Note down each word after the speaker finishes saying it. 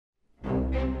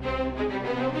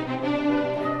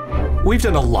We've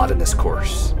done a lot in this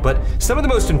course, but some of the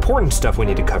most important stuff we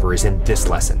need to cover is in this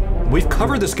lesson. We've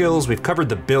covered the skills, we've covered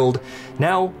the build.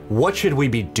 Now, what should we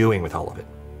be doing with all of it?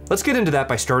 Let's get into that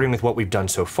by starting with what we've done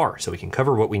so far so we can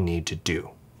cover what we need to do.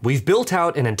 We've built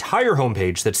out an entire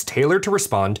homepage that's tailored to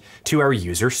respond to our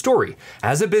user story.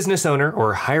 As a business owner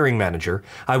or hiring manager,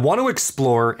 I want to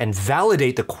explore and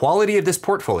validate the quality of this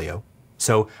portfolio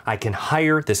so I can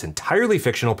hire this entirely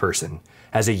fictional person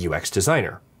as a UX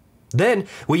designer. Then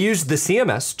we used the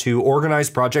CMS to organize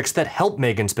projects that help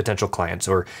Megan's potential clients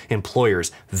or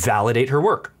employers validate her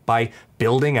work by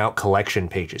building out collection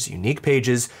pages, unique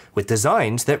pages with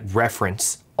designs that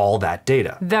reference all that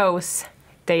data. Those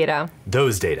data.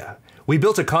 We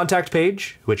built a contact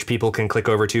page, which people can click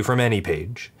over to from any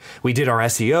page. We did our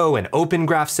SEO and open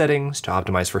graph settings to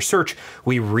optimize for search.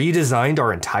 We redesigned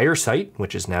our entire site,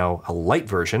 which is now a light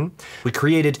version. We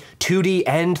created 2D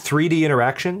and 3D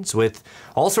interactions with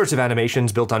all sorts of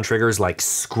animations built on triggers like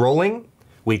scrolling.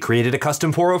 We created a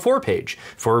custom 404 page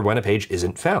for when a page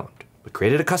isn't found. We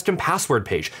created a custom password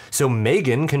page so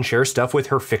Megan can share stuff with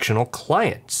her fictional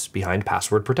clients behind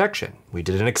password protection. We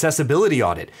did an accessibility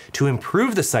audit to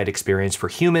improve the site experience for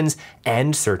humans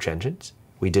and search engines.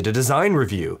 We did a design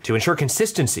review to ensure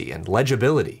consistency and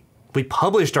legibility. We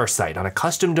published our site on a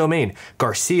custom domain,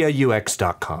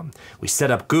 garciaux.com. We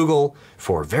set up Google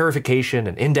for verification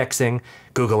and indexing,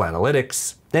 Google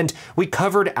Analytics, and we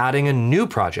covered adding a new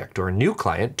project or a new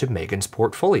client to Megan's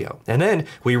portfolio. And then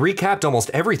we recapped almost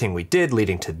everything we did,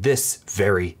 leading to this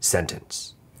very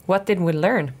sentence. What did we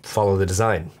learn? Follow the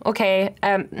design. Okay,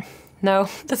 no,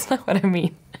 that's not what I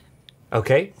mean.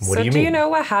 Okay, what do you mean? So do you know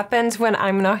what happens when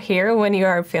I'm not here when you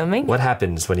are filming? What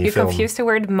happens when you film? You confuse the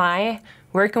word my.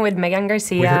 Working with Megan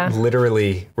Garcia. We're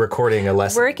literally recording a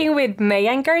lesson. Working with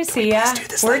Megan Garcia.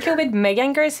 Working with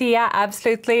Megan Garcia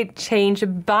absolutely changed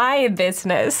my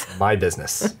business. My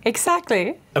business.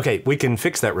 Exactly. Okay, we can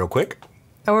fix that real quick.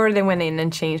 Or they went in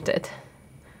and changed it.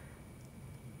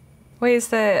 Why is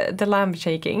the lamp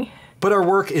shaking? But our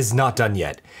work is not done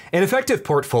yet. An effective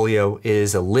portfolio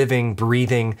is a living,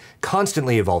 breathing,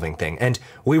 constantly evolving thing, and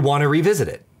we want to revisit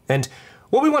it. And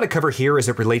what we want to cover here as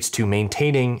it relates to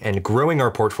maintaining and growing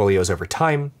our portfolios over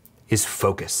time is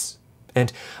focus.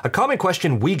 And a common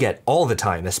question we get all the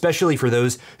time, especially for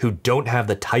those who don't have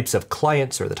the types of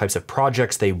clients or the types of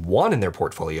projects they want in their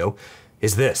portfolio,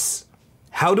 is this.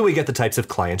 How do we get the types of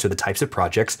clients or the types of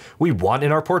projects we want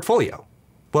in our portfolio?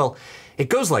 Well, it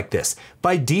goes like this.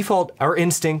 By default, our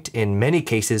instinct in many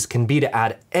cases can be to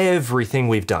add everything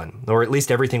we've done, or at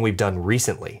least everything we've done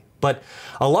recently. But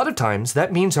a lot of times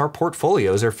that means our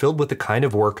portfolios are filled with the kind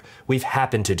of work we've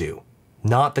happened to do,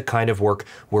 not the kind of work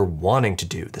we're wanting to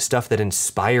do, the stuff that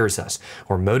inspires us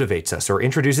or motivates us or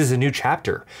introduces a new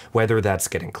chapter, whether that's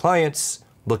getting clients,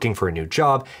 looking for a new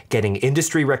job, getting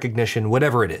industry recognition,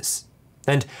 whatever it is.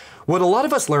 And what a lot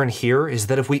of us learn here is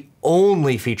that if we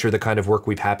only feature the kind of work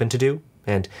we've happened to do,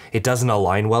 and it doesn't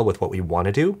align well with what we want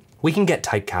to do, we can get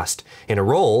typecast in a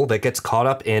role that gets caught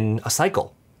up in a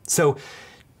cycle. So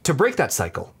to break that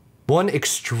cycle, one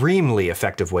extremely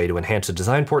effective way to enhance a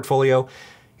design portfolio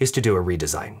is to do a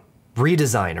redesign.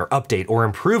 Redesign or update or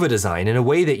improve a design in a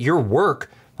way that your work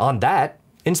on that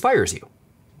inspires you.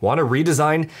 Want to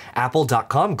redesign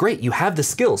apple.com? Great, you have the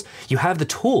skills, you have the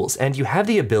tools, and you have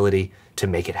the ability to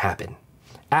make it happen.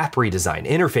 App redesign,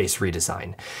 interface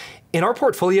redesign. In our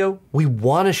portfolio, we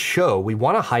want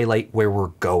to highlight where we're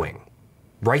going.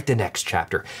 Write the next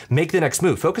chapter, make the next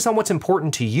move, focus on what's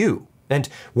important to you. And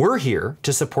we're here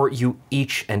to support you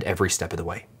each and every step of the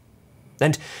way.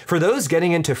 And for those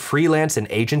getting into freelance and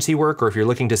agency work, or if you're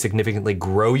looking to significantly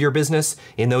grow your business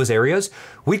in those areas,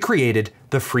 we created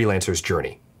the Freelancer's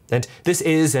Journey. And this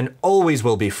is and always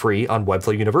will be free on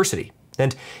Webflow University.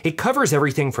 And it covers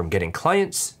everything from getting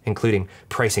clients, including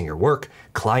pricing your work,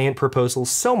 client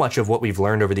proposals, so much of what we've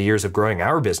learned over the years of growing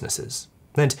our businesses.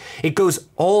 And it goes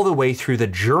all the way through the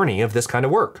journey of this kind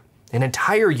of work. An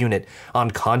entire unit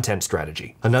on content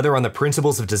strategy, another on the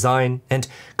principles of design, and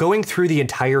going through the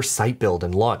entire site build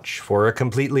and launch for a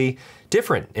completely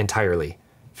different, entirely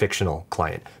fictional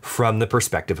client from the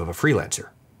perspective of a freelancer.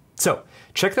 So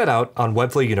check that out on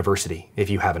Webflow University if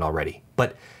you haven't already.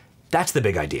 But that's the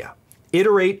big idea.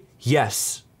 Iterate,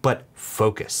 yes, but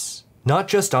focus. Not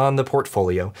just on the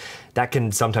portfolio. That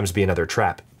can sometimes be another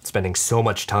trap, spending so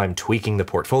much time tweaking the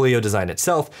portfolio design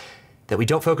itself that we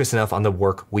don't focus enough on the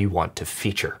work we want to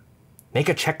feature. Make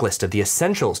a checklist of the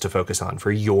essentials to focus on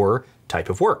for your type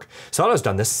of work. Sana's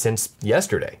done this since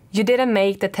yesterday. You didn't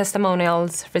make the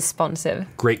testimonials responsive.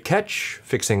 Great catch,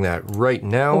 fixing that right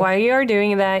now. While you're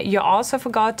doing that, you also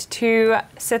forgot to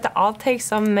set the alt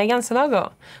text on Megan's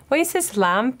logo. Why is this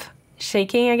lamp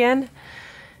shaking again.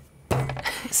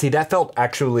 See, that felt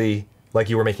actually like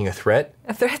you were making a threat.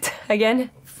 A threat again?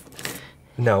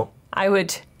 No. I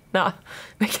would not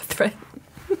make a threat.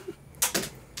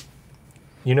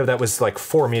 You know, that was like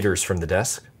 4 meters from the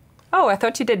desk. Oh, I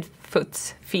thought you did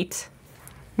feet.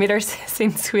 Meters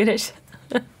in Swedish.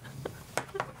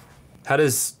 How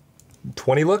does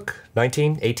 20 look?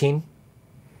 19, 18?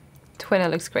 20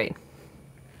 looks great.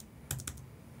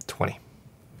 20.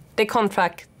 The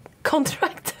contract.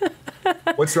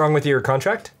 What's wrong with your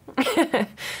contract?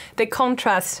 The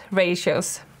contrast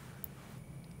ratios.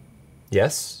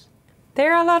 Yes.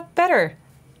 They're a lot better.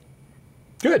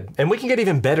 Good, and we can get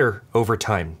even better over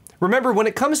time. Remember, when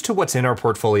it comes to what's in our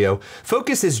portfolio,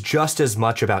 focus is just as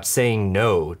much about saying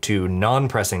no to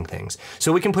non-pressing things,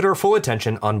 so we can put our full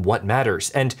attention on what matters.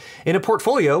 And in a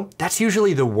portfolio, that's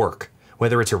usually the work.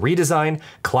 Whether it's a redesign,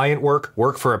 client work,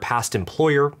 work for a past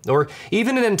employer, or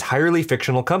even an entirely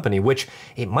fictional company, which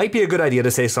it might be a good idea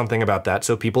to say something about that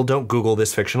so people don't Google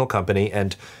this fictional company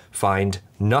and find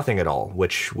nothing at all,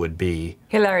 which would be...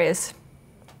 hilarious.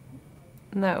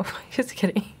 No, just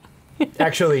kidding.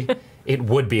 Actually, it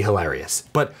would be hilarious.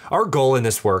 But our goal in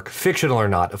this work, fictional or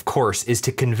not, of course, is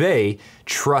to convey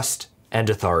trust and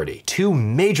authority, two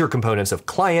major components of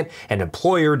client and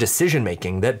employer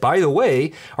decision-making that, by the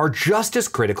way, are just as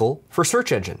critical for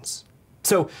search engines.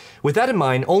 So with that in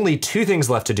mind, only 2 things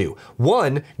left to do.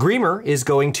 1, Greemer is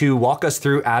going to walk us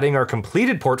through adding our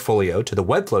completed portfolio to the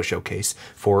Webflow Showcase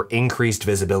for increased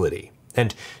visibility.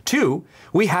 And 2,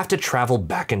 we have to travel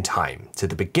back in time to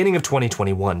the beginning of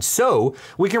 2021 so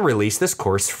we can release this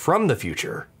course from the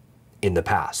future in the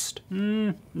past.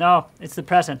 No, it's the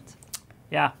present.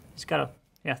 Yeah, just gotta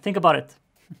think about it.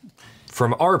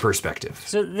 From our perspective.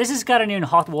 So this has gotten you in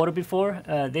hot water before.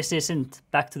 This isn't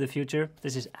Back to the Future.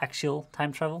 This is actual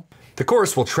time travel. The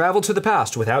course will travel to the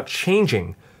past without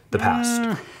changing the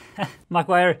past.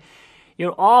 Maguire,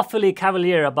 you're awfully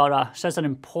cavalier about such an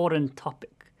important topic.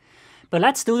 But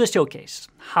let's do the showcase.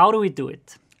 How do we do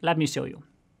it? Let me show you.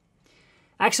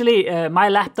 Actually, my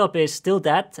laptop is still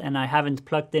dead and I haven't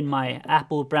plugged in my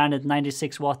Apple branded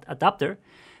 96 watt adapter.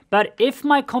 But if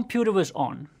my computer was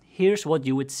on, here's what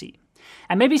you would see.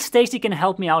 And maybe Stacy can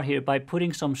help me out here by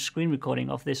putting some screen recording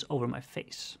of this over my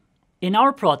face. In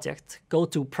our project, go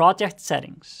to Project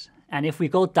Settings. And if we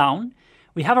go down,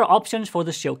 we have our options for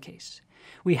the showcase.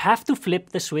 We have to flip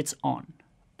the switch on.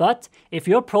 But if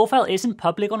your profile isn't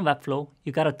public on Webflow,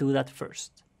 you gotta do that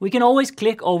first. We can always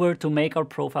click over to make our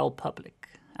profile public.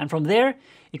 And from there,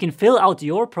 you can fill out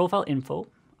your profile info.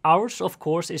 Ours, of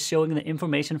course, is showing the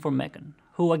information for Megan,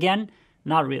 who again,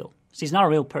 not real. She's not a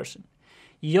real person.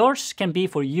 Yours can be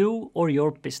for you or your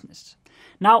business.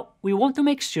 Now, we want to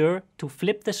make sure to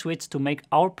flip the switch to make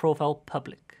our profile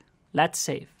public. Let's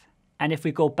save. And if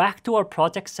we go back to our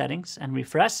project settings and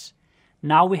refresh,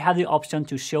 now we have the option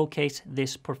to showcase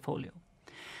this portfolio.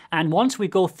 And once we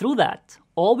go through that,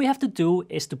 all we have to do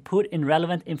is to put in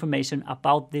relevant information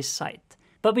about this site.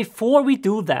 But before we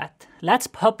do that, let's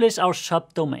publish our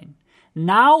subdomain.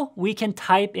 Now we can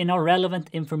type in our relevant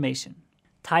information.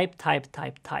 Type.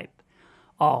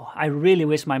 Oh, I really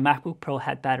wish my MacBook Pro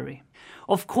had battery.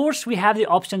 Of course, we have the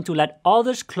option to let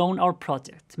others clone our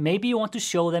project. Maybe you want to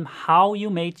show them how you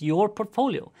made your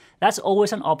portfolio. That's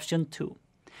always an option too.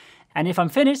 And if I'm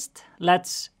finished,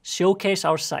 let's showcase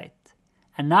our site.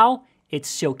 And now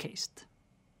it's showcased.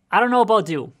 I don't know about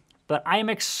you, but I am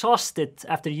exhausted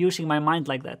after using my mind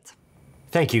like that.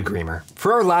 Thank you, Greemer.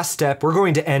 For our last step, we're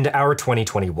going to end our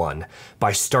 2021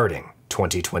 by starting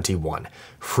 2021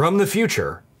 from the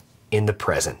future in the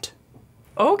present.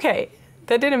 Okay,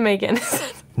 that didn't make any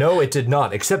sense. No, it did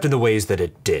not, except in the ways that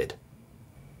it did.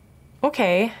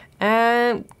 Okay,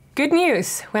 good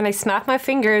news. When I snap my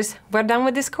fingers, we're done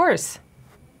with this course.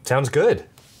 Sounds good.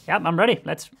 Yep, I'm ready.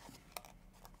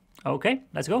 Okay,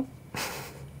 let's go.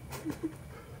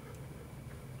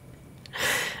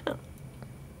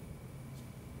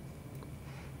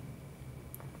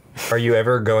 Are you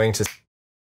ever going to...